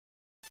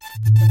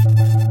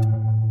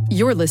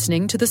You're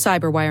listening to the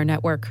Cyberwire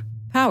Network,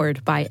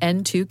 powered by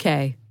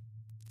N2K.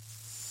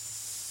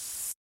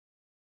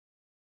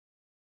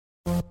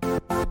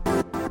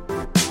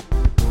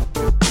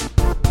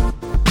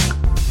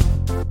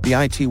 The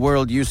IT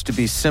world used to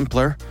be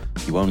simpler.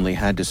 You only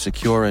had to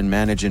secure and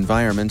manage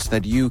environments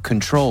that you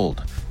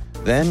controlled.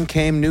 Then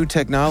came new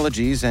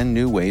technologies and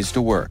new ways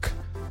to work.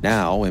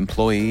 Now,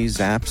 employees,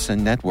 apps,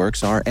 and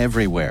networks are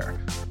everywhere.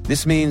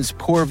 This means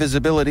poor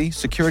visibility,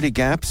 security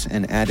gaps,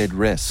 and added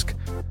risk.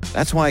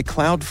 That's why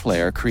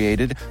Cloudflare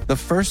created the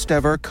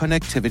first-ever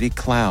connectivity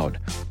cloud.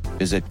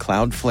 Visit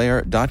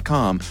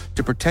cloudflare.com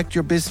to protect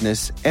your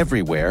business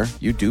everywhere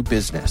you do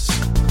business.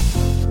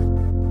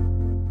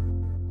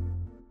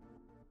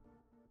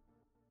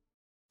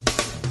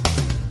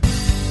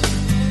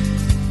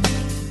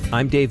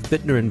 I'm Dave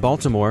Bittner in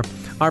Baltimore.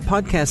 Our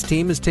podcast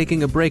team is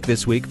taking a break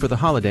this week for the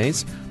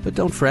holidays, but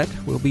don't fret,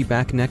 we'll be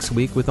back next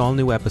week with all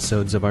new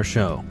episodes of our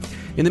show.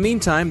 In the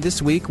meantime,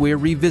 this week we're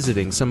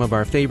revisiting some of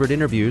our favorite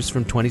interviews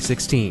from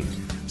 2016.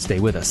 Stay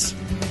with us.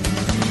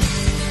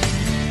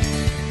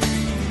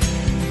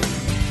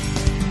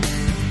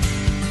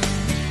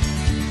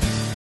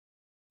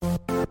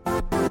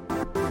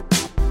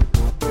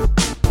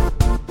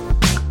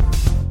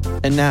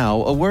 And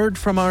now, a word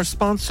from our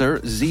sponsor,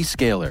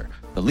 Zscaler,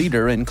 the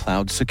leader in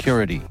cloud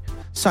security.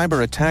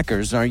 Cyber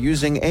attackers are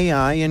using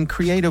AI in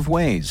creative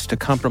ways to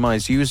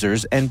compromise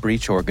users and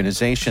breach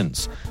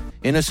organizations.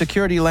 In a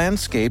security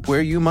landscape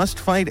where you must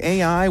fight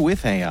AI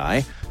with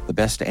AI, the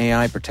best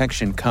AI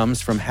protection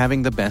comes from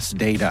having the best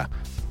data.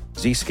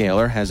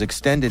 Zscaler has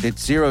extended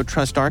its Zero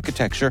Trust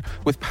architecture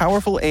with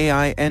powerful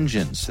AI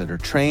engines that are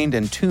trained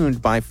and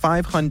tuned by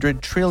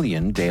 500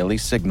 trillion daily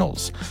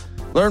signals.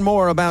 Learn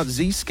more about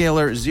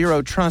Zscaler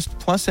Zero Trust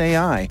Plus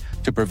AI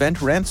to prevent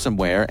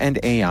ransomware and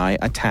AI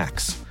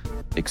attacks.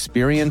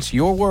 Experience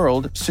your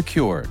world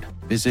secured.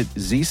 Visit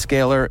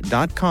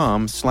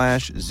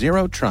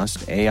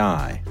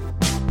zscaler.com/zerotrustai.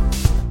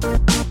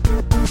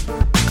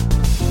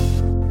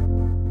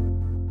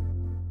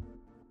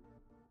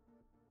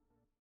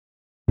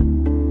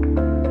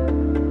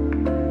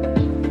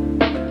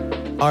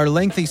 Are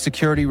lengthy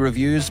security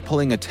reviews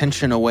pulling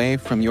attention away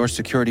from your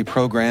security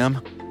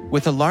program?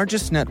 With the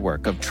largest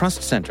network of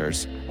trust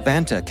centers,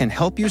 Vanta can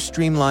help you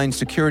streamline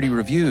security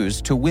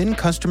reviews to win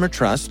customer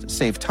trust,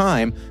 save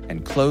time,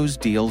 and close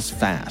deals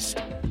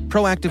fast.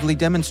 Proactively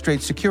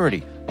demonstrate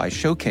security by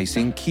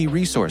showcasing key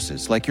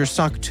resources like your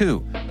SOC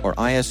 2 or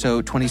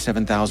ISO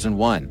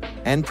 27001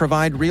 and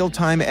provide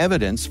real-time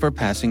evidence for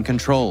passing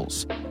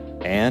controls.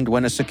 And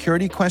when a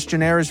security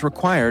questionnaire is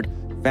required,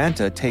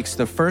 Vanta takes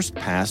the first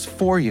pass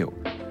for you.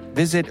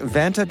 Visit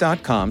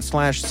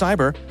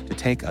vanta.com/cyber to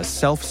take a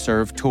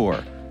self-serve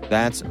tour.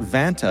 That's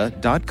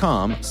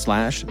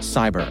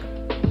vanta.com/cyber.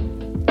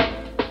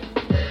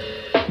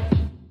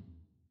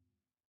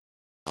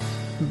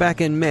 Back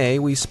in May,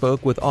 we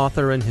spoke with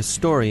author and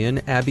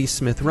historian Abby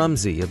Smith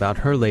Rumsey about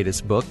her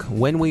latest book,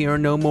 When We Are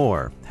No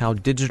More: How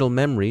Digital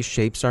Memory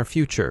Shapes Our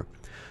Future.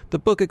 The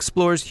book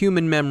explores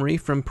human memory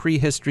from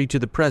prehistory to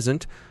the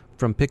present,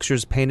 from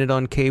pictures painted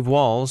on cave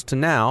walls to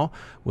now,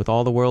 with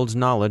all the world's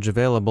knowledge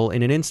available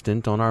in an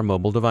instant on our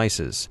mobile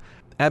devices.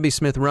 Abby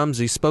Smith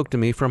Rumsey spoke to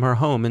me from her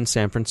home in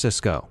San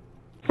Francisco.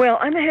 Well,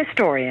 I'm a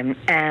historian,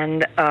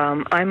 and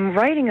I'm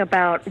writing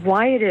about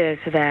why it is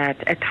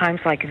that at times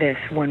like this,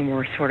 when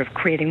we're sort of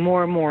creating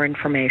more and more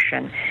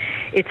information,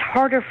 it's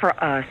harder for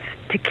us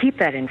to keep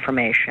that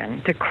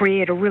information, to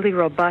create a really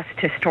robust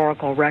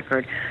historical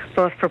record,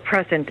 both for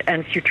present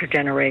and future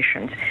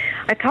generations.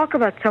 I talk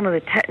about some of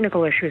the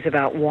technical issues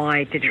about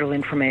why digital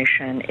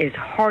information is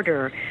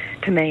harder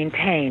to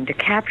maintain, to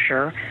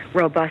capture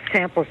robust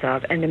samples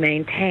of, and to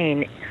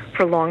maintain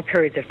for long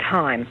periods of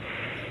time.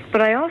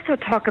 But I also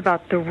talk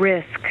about the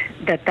risk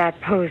that that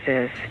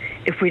poses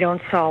if we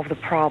don't solve the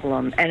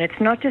problem. And it's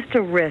not just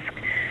a risk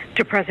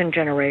to present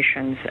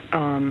generations,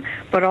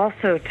 but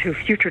also to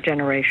future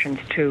generations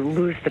to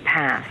lose the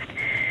past.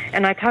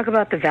 And I talk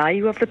about the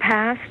value of the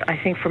past. I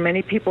think for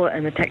many people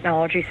in the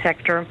technology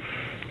sector,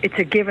 it's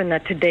a given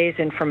that today's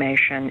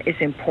information is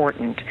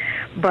important.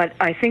 But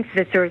I think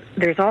that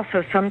there's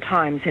also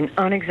sometimes an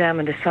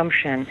unexamined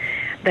assumption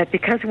that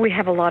because we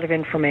have a lot of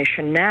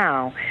information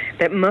now,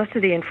 that most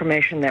of the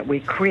information that we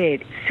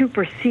create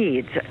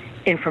supersedes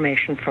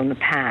information from the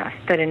past,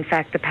 that in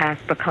fact the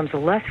past becomes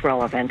less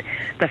relevant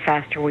the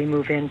faster we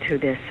move into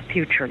this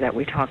future that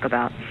we talk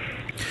about.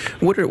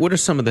 What are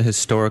some of the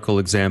historical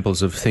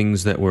examples of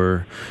things that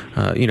were,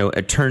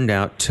 it turned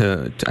out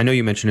to, I know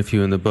you mentioned a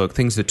few in the book,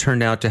 things that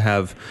turned out to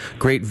have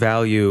great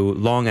value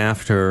long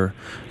after,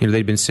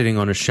 they'd been sitting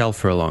on a shelf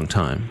for a long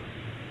time?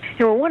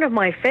 Well, one of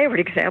my favorite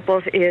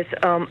examples is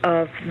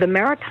of the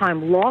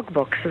maritime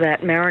logbooks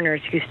that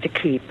mariners used to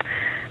keep.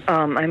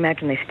 I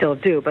imagine they still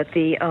do, but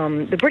the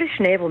British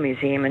Naval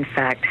Museum, in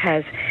fact,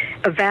 has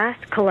a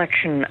vast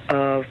collection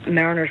of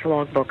mariners'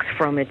 logbooks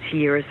from its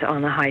years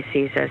on the high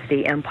seas as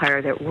the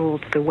empire that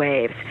ruled the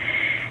waves.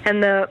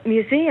 And the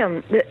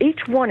museum,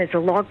 each one is a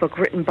logbook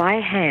written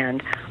by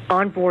hand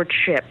on board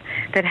ship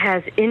that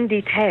has in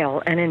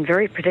detail and in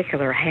very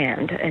particular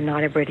hand, and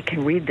not everybody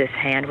can read this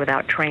handwriting,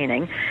 without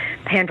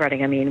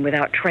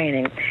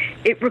training.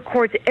 It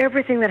records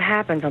everything that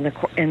happens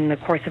in the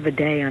course of a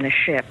day on a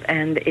ship,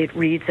 and it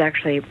reads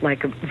actually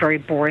like a very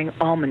boring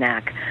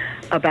almanac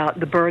about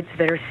the birds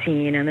that are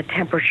seen and the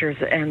temperatures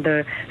and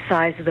the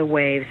size of the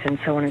waves and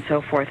so on and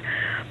so forth.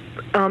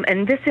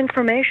 And this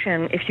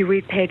information, if you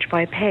read page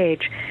by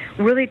page,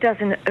 really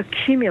doesn't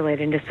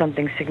accumulate into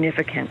something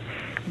significant.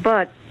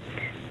 But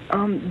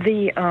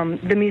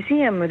the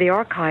museum or the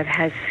archive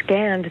has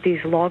scanned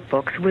these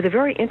logbooks with a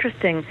very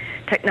interesting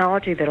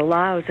technology that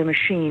allows a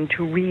machine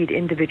to read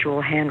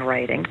individual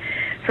handwriting.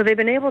 So they've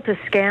been able to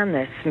scan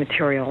this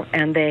material,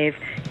 and they've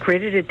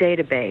created a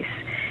database.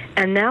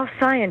 And now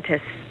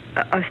scientists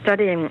are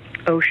studying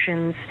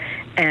oceans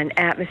and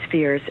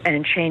atmospheres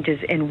and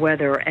changes in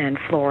weather and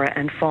flora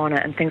and fauna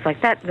and things like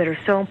that that are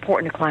so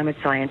important to climate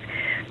science.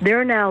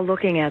 They're now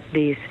looking at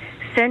these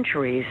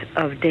centuries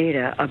of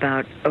data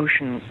about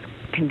ocean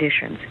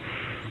conditions.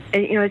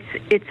 And,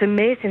 it's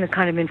amazing the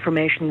kind of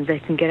information they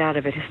can get out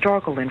of it,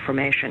 historical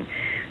information.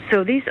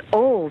 So these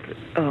old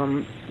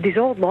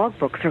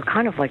logbooks are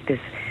kind of like this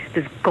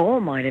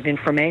gold mine of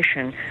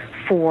information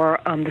for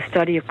the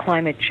study of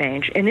climate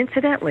change. And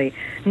incidentally,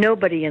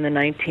 nobody in the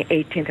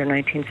 18th or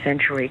 19th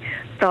century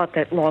thought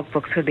that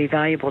logbooks would be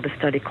valuable to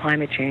study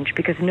climate change,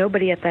 because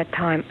nobody at that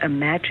time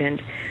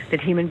imagined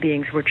that human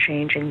beings were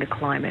changing the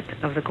climate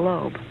of the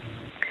globe.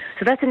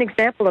 So that's an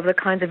example of the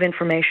kinds of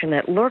information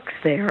that lurks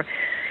there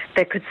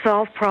that could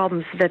solve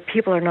problems that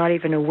people are not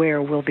even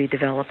aware will be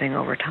developing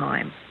over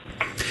time.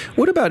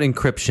 What about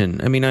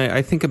encryption? I mean,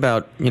 I think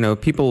about,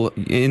 people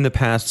in the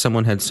past,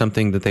 someone had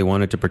something that they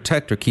wanted to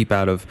protect or keep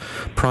out of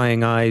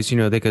prying eyes.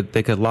 They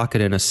could lock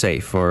it in a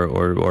safe or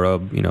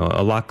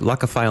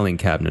lock a filing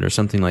cabinet or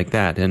something like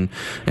that.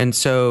 And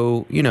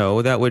so,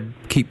 that would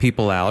keep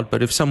people out.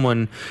 But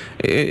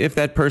if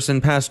that person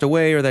passed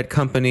away or that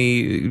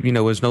company,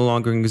 was no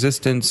longer in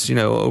existence,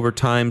 over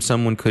time,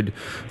 someone could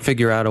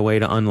figure out a way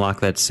to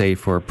unlock that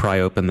safe or pry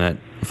open that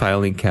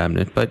filing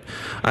cabinet. But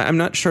I'm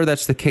not sure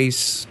that's the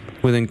case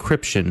with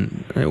encryption.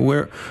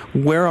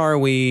 Where are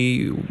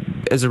we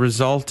as a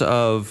result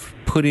of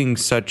putting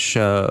such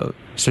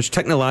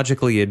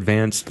technologically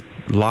advanced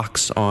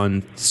locks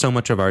on so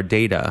much of our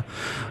data?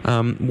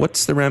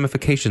 What's the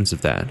ramifications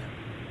of that?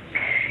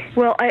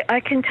 Well,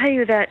 I can tell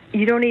you that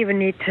you don't even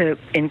need to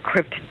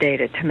encrypt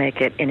data to make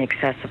it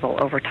inaccessible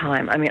over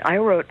time. I mean, I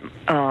wrote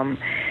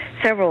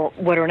several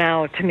what are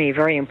now, to me,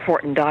 very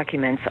important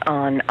documents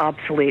on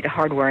obsolete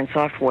hardware and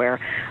software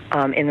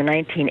in the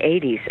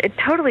 1980s. It's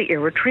totally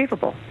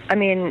irretrievable. I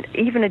mean,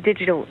 even a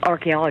digital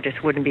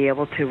archaeologist wouldn't be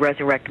able to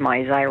resurrect my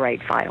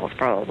Xywrite files,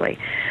 probably.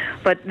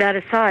 But that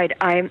aside,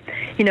 I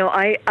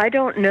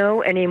don't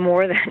know any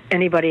more than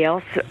anybody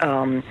else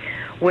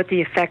what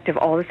the effect of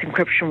all this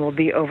encryption will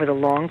be over the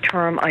long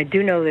term. I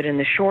do know that in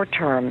the short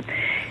term,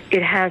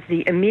 it has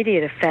the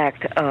immediate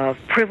effect of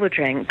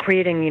privileging,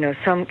 creating,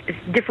 some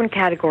different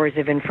categories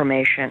of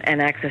information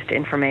and access to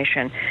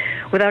information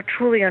without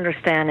truly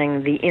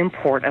understanding the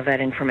import of that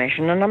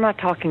information. And I'm not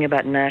talking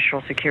about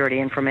national security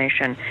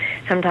information.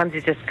 Sometimes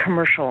it's just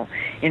commercial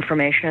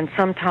information, and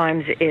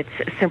sometimes it's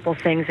simple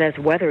things as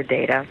weather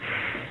data.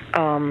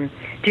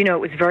 It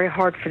was very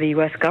hard for the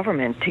U.S.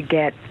 government to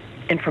get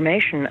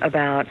information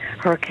about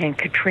Hurricane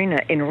Katrina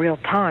in real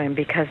time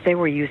because they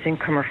were using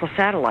commercial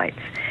satellites.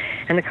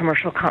 And the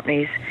commercial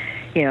companies,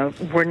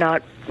 were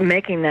not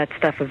making that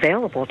stuff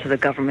available to the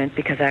government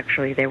because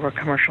actually they were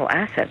commercial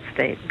assets.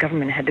 The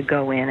government had to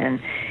go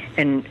in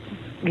and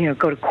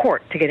go to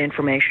court to get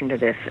information to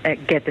this,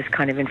 get this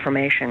kind of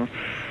information.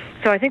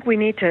 So I think we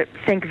need to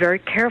think very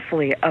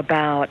carefully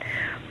about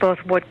both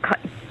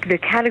the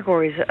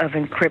categories of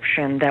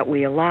encryption that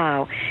we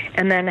allow,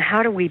 and then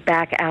how do we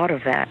back out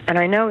of that? And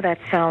I know that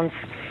sounds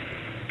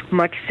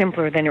much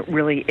simpler than it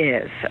really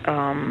is.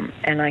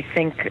 And I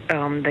think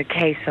the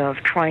case of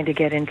trying to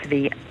get into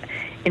the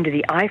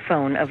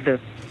iPhone of the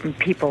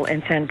people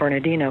in San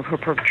Bernardino who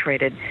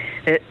perpetrated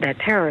that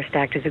terrorist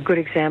act is a good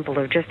example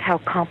of just how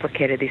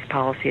complicated these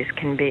policies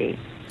can be.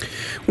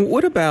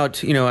 What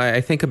about,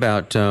 I think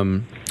about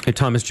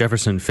Thomas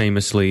Jefferson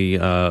famously,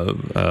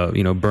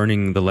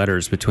 burning the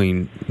letters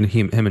between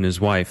him and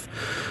his wife.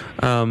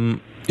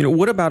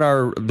 What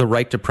about the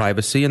right to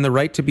privacy and the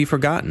right to be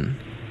forgotten?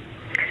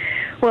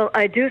 Well,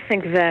 I do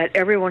think that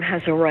everyone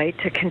has a right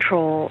to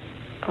control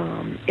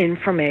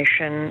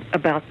information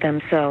about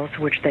themselves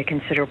which they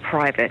consider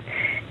private,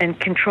 and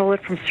control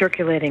it from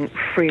circulating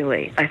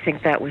freely. I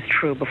think that was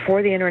true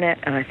before the Internet,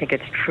 and I think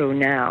it's true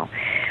now.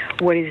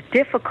 What is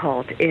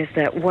difficult is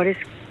that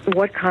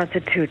what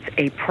constitutes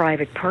a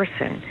private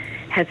person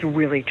has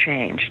really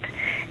changed.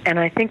 And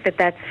I think that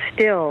that's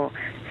still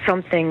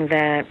something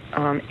that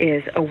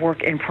is a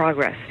work in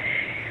progress.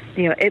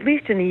 At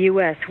least in the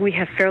U.S., we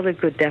have fairly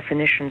good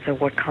definitions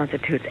of what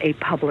constitutes a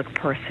public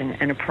person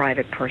and a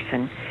private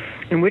person,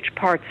 and which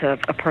parts of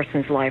a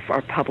person's life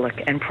are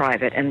public and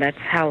private, and that's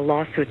how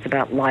lawsuits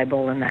about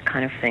libel and that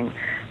kind of thing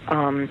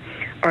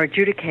are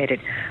adjudicated.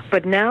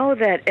 But now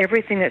that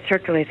everything that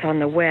circulates on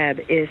the web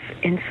is,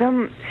 in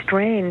some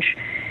strange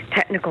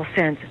technical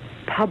sense,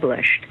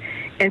 published,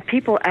 and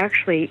people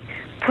actually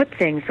put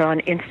things on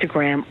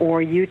Instagram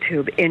or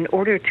YouTube in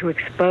order to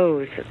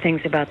expose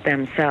things about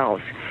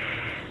themselves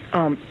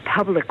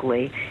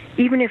publicly,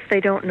 even if they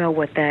don't know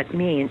what that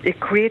means, it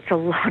creates a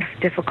lot of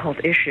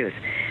difficult issues.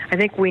 I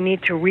think we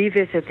need to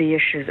revisit the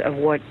issues of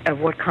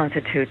what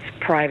constitutes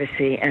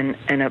privacy and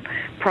a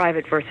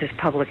private versus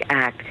public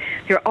act.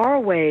 There are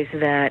ways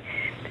that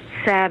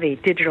savvy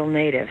digital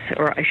natives,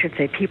 or I should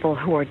say people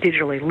who are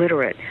digitally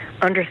literate,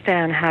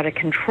 understand how to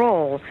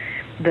control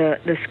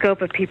the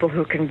scope of people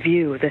who can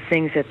view the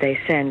things that they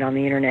send on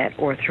the internet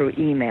or through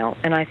email.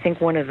 And I think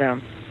one of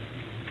the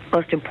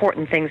most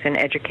important things in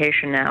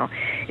education now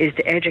is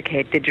to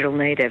educate digital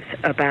natives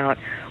about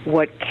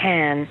what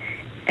can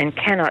and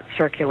cannot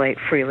circulate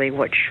freely,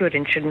 what should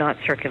and should not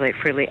circulate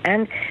freely,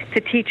 and to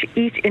teach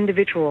each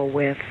individual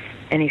with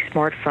any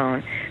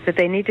smartphone that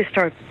they need to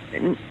start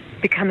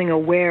becoming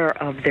aware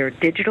of their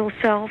digital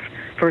self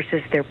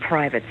versus their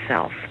private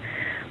self.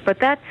 But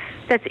that's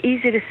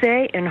easy to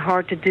say and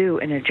hard to do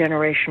in a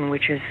generation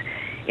which is,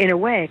 in a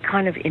way,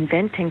 kind of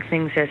inventing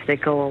things as they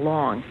go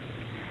along.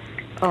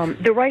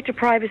 The right to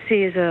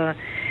privacy is,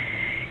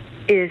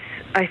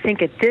 I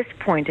think, at this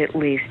point at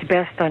least,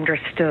 best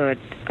understood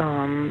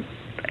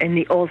in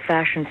the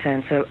old-fashioned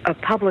sense. A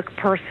public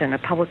person, a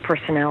public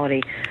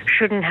personality,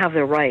 shouldn't have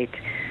the right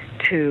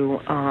to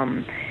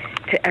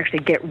actually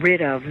get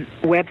rid of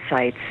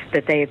websites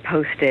that they have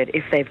posted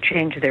if they've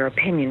changed their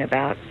opinion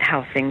about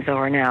how things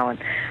are now. And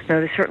now,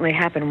 this certainly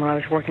happened when I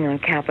was working on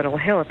Capitol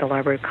Hill at the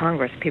Library of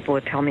Congress. People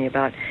would tell me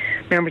about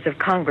members of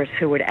Congress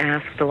who would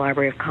ask the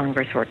Library of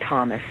Congress or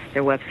Thomas,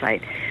 their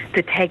website,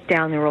 to take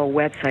down their old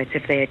websites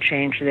if they had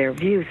changed their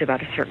views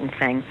about a certain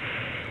thing.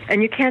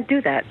 And you can't do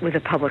that with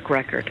a public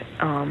record.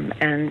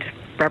 And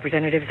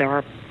representatives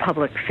are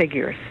public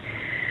figures.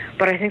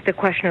 But I think the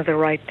question of the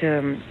right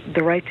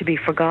to be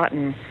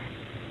forgotten,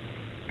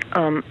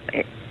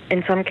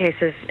 in some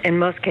cases, in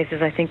most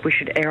cases, I think we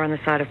should err on the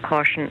side of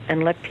caution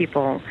and let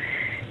people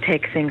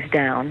take things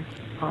down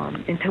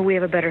until we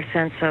have a better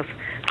sense of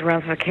the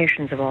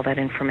ramifications of all that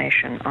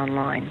information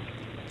online.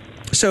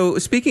 So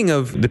speaking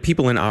of the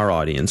people in our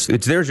audience,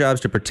 it's their jobs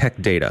to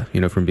protect data,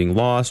 from being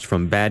lost,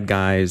 from bad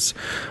guys.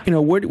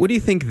 What do you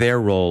think their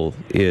role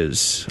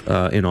is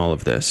in all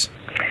of this?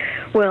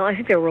 Well, I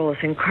think their role is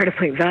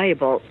incredibly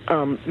valuable.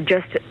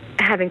 Just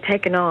having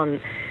taken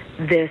on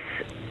this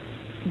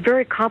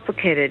very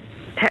complicated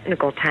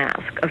technical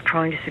task of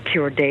trying to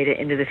secure data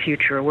into the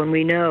future when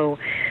we know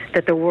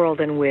that the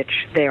world in which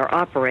they are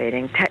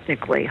operating,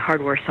 technically,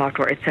 hardware,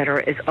 software,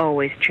 etc., is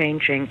always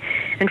changing.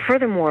 And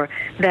furthermore,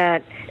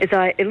 that, as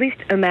I at least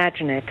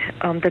imagine it,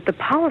 that the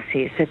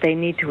policies that they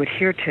need to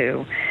adhere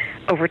to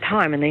over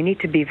time, and they need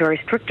to be very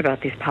strict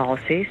about these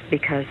policies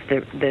because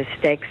the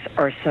stakes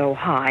are so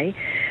high,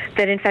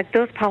 that in fact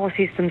those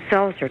policies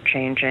themselves are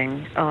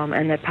changing,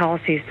 and that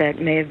policies that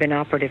may have been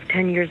operative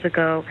 10 years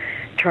ago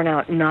turn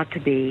out not to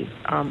be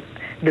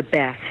the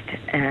best,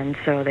 and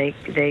so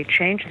they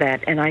change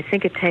that. And I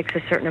think it takes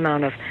a certain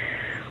amount of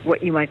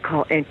what you might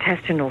call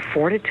intestinal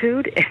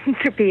fortitude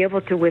to be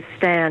able to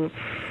withstand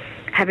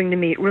having to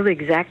meet really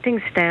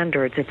exacting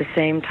standards at the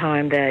same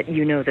time that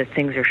that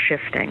things are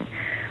shifting.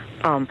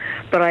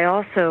 But I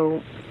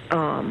also,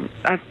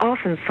 I've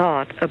often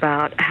thought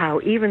about how,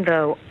 even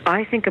though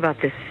I think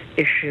about this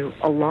issue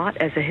a lot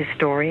as a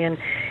historian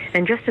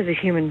and just as a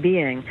human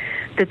being,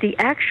 that the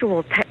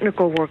actual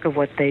technical work of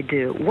what they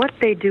do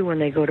when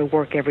they go to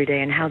work every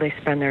day and how they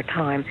spend their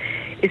time,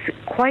 is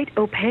quite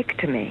opaque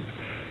to me.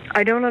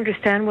 I don't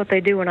understand what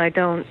they do, and I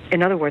don't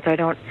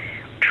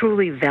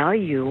truly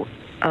value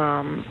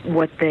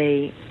what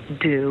they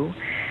do.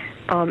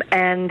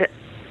 And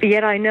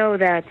yet I know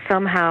that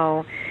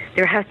somehow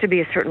there has to be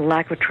a certain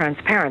lack of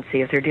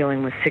transparency if they're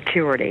dealing with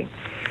security.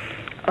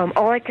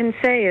 All I can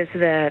say is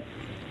that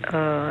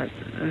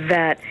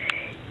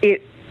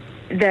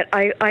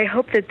I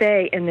hope that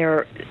they, in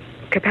their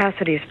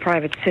capacity as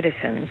private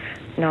citizens,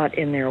 not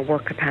in their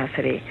work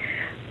capacity,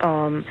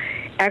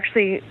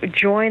 actually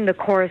join the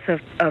chorus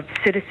of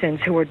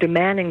citizens who are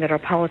demanding that our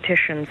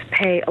politicians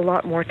pay a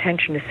lot more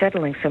attention to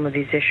settling some of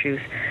these issues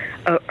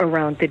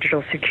around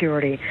digital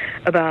security,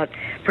 about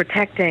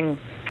protecting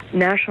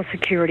national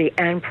security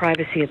and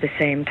privacy at the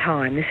same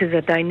time. This is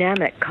a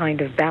dynamic kind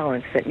of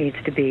balance that needs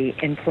to be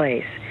in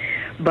place,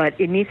 but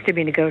it needs to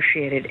be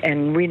negotiated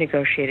and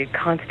renegotiated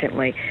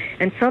constantly.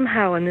 And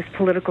somehow in this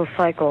political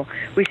cycle,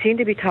 we seem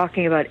to be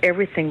talking about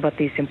everything but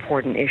these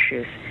important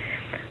issues.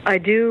 I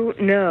do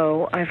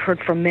know, I've heard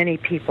from many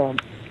people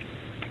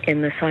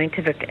in the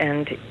scientific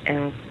and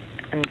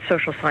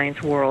social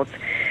science worlds,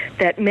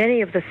 that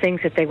many of the things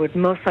that they would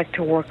most like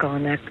to work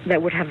on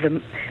that would have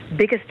the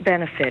biggest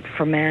benefit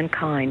for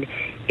mankind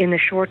in the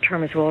short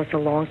term as well as the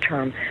long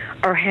term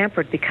are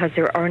hampered because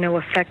there are no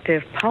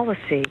effective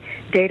policy,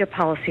 data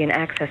policy and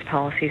access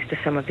policies to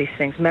some of these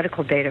things,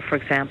 medical data, for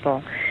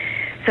example.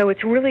 So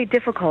it's really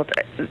difficult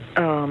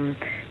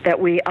that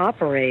we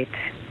operate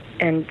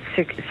and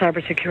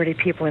cybersecurity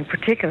people in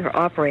particular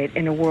operate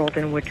in a world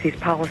in which these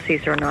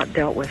policies are not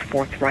dealt with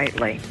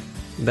forthrightly.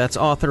 That's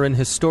author and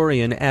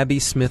historian Abby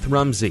Smith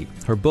Rumsey.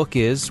 Her book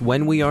is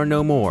When We Are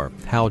No More: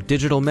 How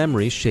Digital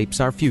Memory Shapes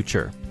Our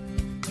Future.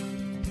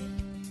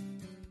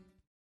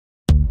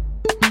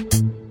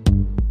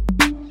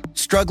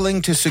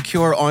 Struggling to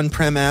secure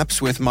on-prem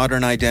apps with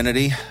modern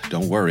identity?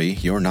 Don't worry,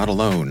 you're not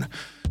alone.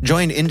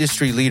 Join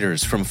industry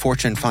leaders from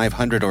Fortune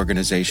 500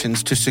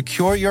 organizations to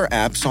secure your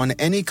apps on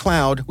any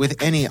cloud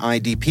with any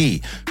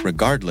IDP,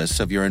 regardless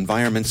of your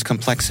environment's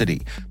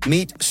complexity.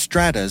 Meet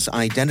Strata's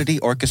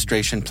identity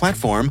orchestration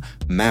platform,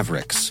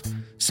 Mavericks.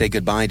 Say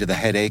goodbye to the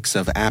headaches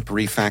of app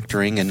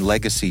refactoring and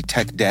legacy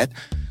tech debt.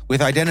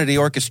 With identity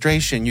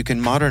orchestration, you can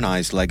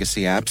modernize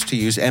legacy apps to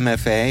use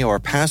MFA or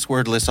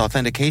passwordless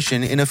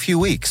authentication in a few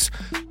weeks,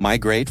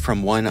 migrate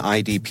from one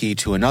IDP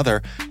to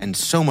another, and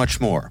so much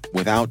more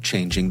without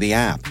changing the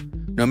app.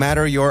 No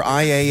matter your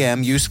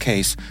IAM use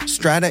case,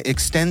 Strata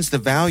extends the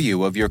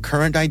value of your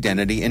current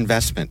identity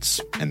investments.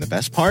 And the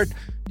best part?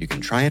 You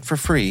can try it for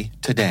free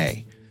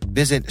today.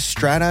 Visit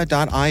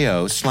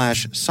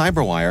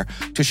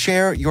strata.io/cyberwire to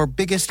share your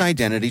biggest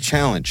identity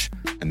challenge,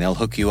 and they'll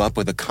hook you up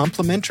with a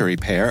complimentary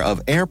pair of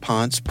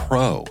AirPods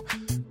Pro.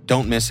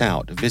 Don't miss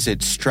out.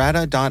 Visit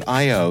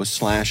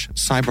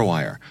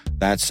strata.io/cyberwire.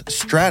 That's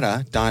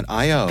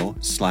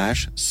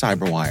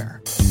strata.io/cyberwire.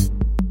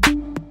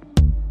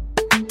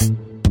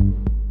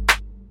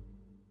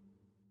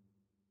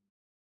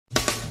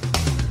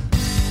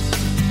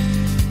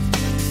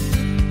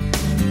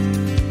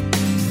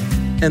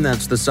 And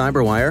that's the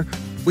Cyberwire.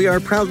 We are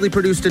proudly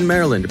produced in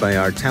Maryland by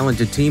our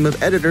talented team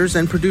of editors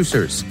and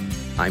producers.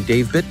 I'm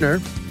Dave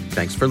Bittner.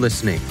 Thanks for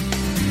listening.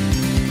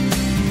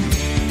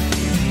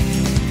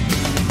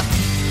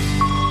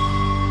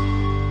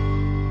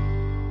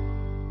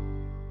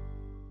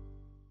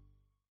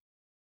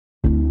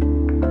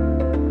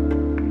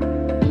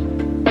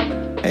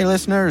 Hey,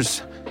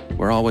 listeners.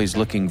 We're always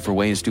looking for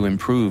ways to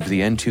improve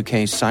the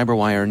N2K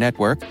Cyberwire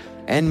network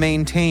and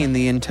maintain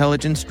the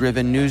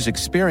intelligence-driven news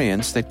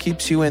experience that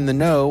keeps you in the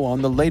know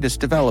on the latest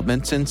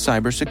developments in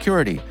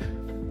cybersecurity.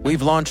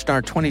 We've launched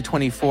our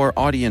 2024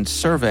 audience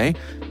survey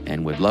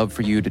and would love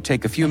for you to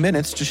take a few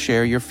minutes to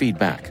share your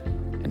feedback.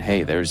 And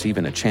hey, there's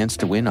even a chance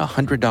to win a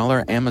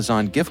 $100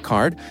 Amazon gift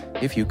card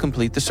if you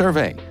complete the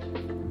survey.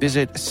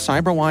 Visit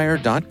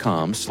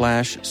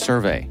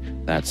cyberwire.com/survey.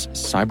 That's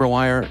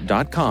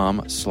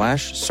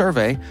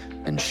cyberwire.com/survey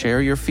and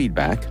share your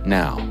feedback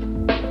now.